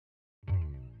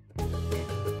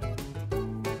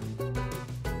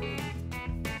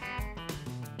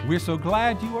We're so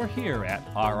glad you are here at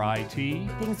RIT.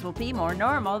 Things will be more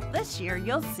normal this year,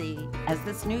 you'll see. As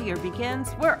this new year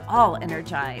begins, we're all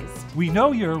energized. We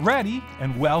know you're ready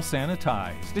and well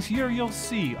sanitized. This year you'll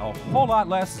see a whole lot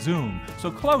less Zoom,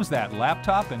 so close that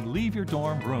laptop and leave your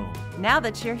dorm room. Now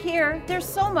that you're here, there's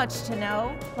so much to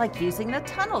know, like using the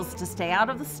tunnels to stay out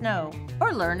of the snow,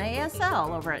 or learn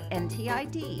ASL over at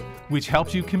NTID, which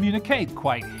helps you communicate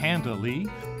quite handily.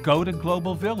 Go to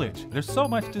Global Village. There's so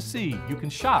much to see. You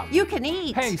can shop. You can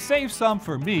eat. Hey, save some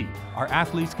for me. Our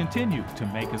athletes continue to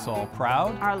make us all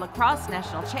proud. Our lacrosse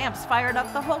national champs fired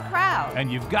up the whole crowd.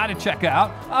 And you've got to check out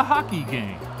a hockey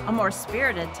game. A more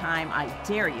spirited time I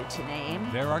dare you to name.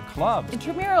 There are clubs.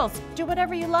 Intramurals. Do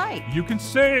whatever you like. You can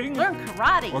sing. Learn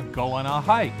karate. Or go on a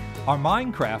hike. Our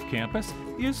Minecraft campus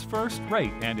is first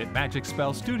rate, and at Magic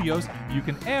Spell Studios, you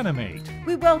can animate.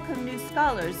 We welcome new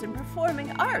scholars in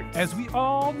performing arts. As we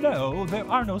all know, there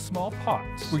are no small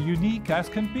parts. We're unique as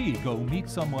can be. Go meet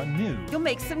someone new. You'll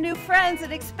make some new friends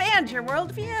and expand your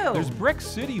worldview. There's Brick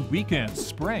City Weekend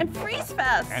Spring. And Freeze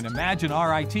Fest. And Imagine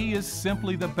RIT is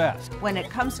simply the best. When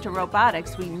it comes to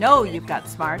robotics, we know you've got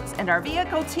smarts, and our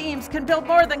vehicle teams can build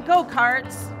more than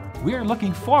go-karts. We're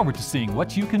looking forward to seeing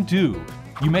what you can do.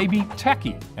 You may be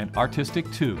techie and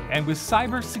artistic too. And with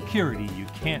cybersecurity, you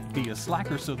can't be a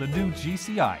slacker, so the new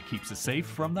GCI keeps us safe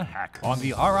from the hackers. On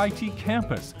the RIT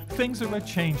campus, things are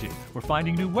a-changing. We're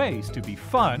finding new ways to be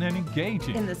fun and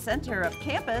engaging. In the center of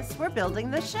campus, we're building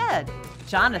the shed.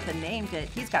 Jonathan named it.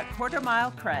 He's got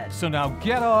quarter-mile cred. So now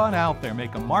get on out there,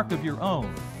 make a mark of your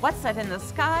own. What's that in the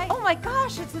sky? Oh my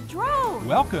gosh, it's a drone!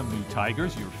 Welcome, new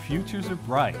tigers. Your futures are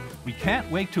bright. We can't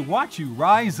wait to watch you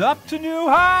rise up to new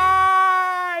heights!